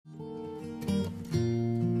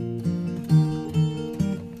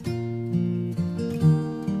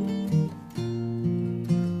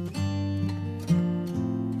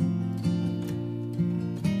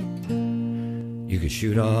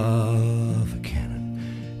shoot off a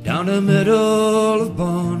cannon down the middle of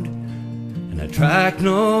Bond and attract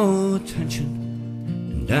no attention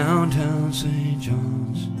in downtown St.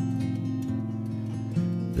 John's.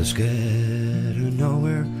 This get of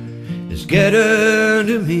nowhere is getting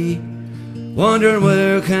to me, wondering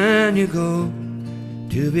where can you go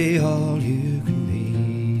to be all you can be.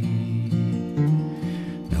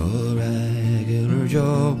 No regular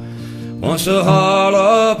Joe wants to haul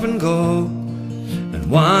up and go and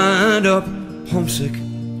wind up homesick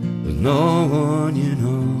with no one you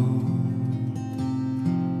know.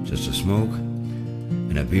 Just a smoke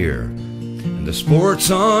and a beer and the sports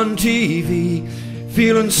on TV,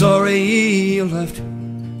 feeling sorry you left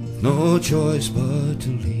with no choice but to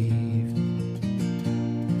leave.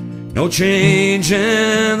 No change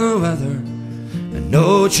in the weather and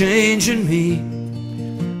no change in me.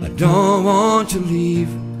 I don't want to leave,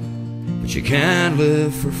 but you can't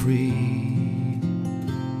live for free.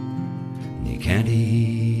 And you can't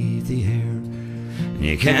eat the air, and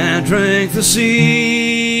you can't drink the sea.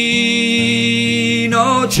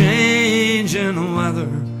 No change in the weather,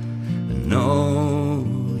 and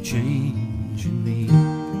no change in me.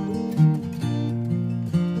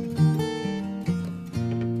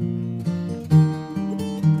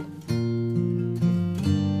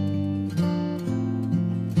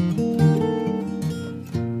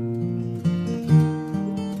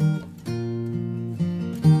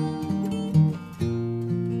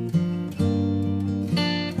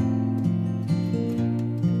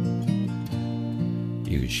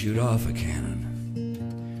 You could shoot off a cannon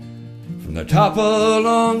from the top of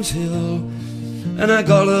Long's Hill, and a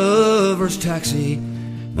Gulliver's taxi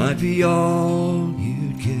might be all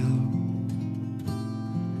you'd kill.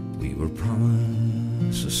 We were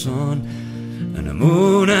promised the sun and the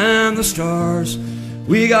moon and the stars.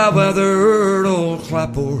 We got weathered old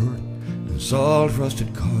clapboard and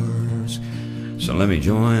salt-rusted cars. So let me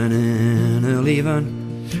join in a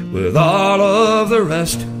leaving with all of the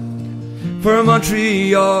rest for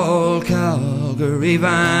Montreal, Calgary,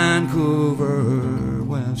 Vancouver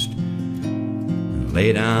West, and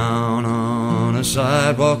lay down on a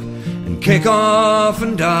sidewalk and kick off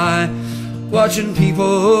and die, watching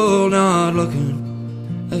people not looking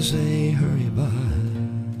as they hurry by.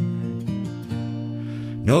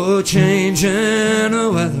 No change in the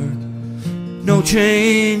weather, no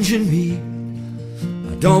change in me.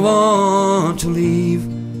 I don't want to leave,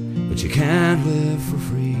 but you can't live for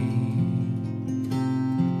free.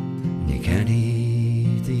 Can't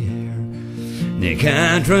eat the air, and you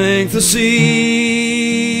can't drink the sea.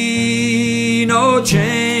 No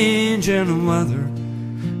change in the weather,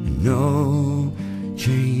 and no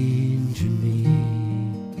change in me.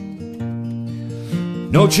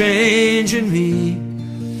 No change in me.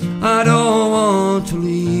 I don't want to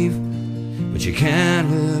leave, but you can't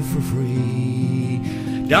live for free.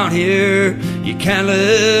 Down here you can't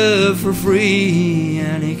live for free,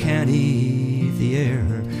 and you can't eat the air,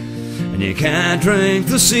 and you can't drink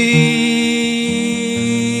the sea.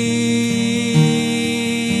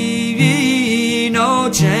 No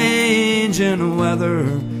change in the weather,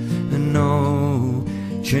 and no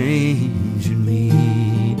change in me.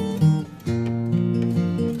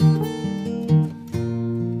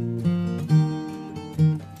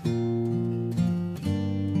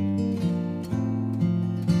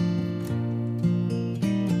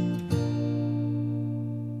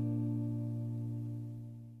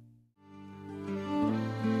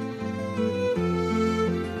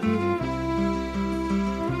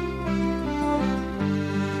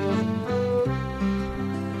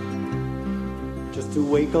 To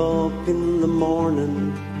wake up in the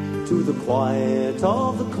morning to the quiet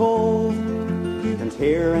of the cove and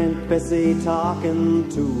hear Aunt Bessie talking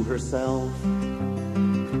to herself,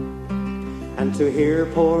 and to hear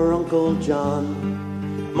poor Uncle John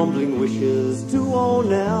mumbling wishes to old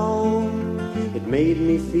Nell, it made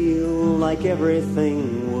me feel like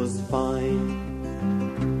everything was fine.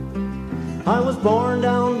 I was born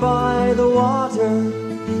down by the water,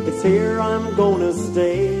 it's here I'm gonna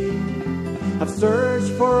stay. I've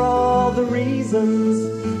searched for all the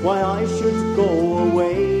reasons why I should go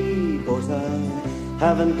away, but I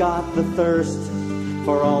haven't got the thirst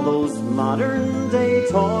for all those modern day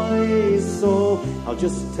toys, so I'll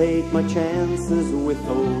just take my chances with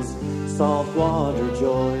those saltwater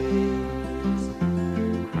joys.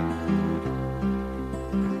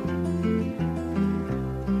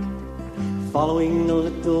 Following a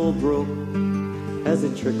little brook as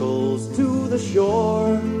it trickles to the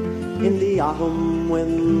shore in the autumn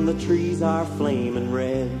when the trees are flaming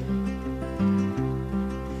red,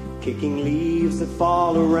 kicking leaves that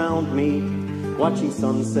fall around me watching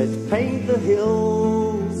sunset paint the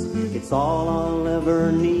hills. It's all I'll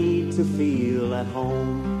ever need to feel at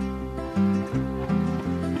home.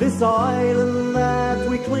 This island that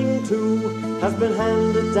we cling to has been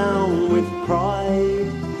handed down with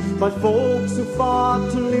pride by folks who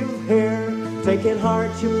fought to live here, taking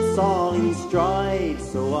hardships all in stride.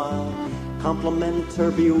 So I'll compliment her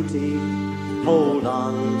beauty, hold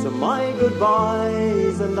on to my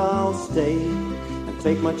goodbyes, and I'll stay and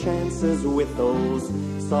take my chances with those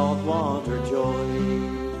saltwater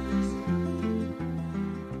joys.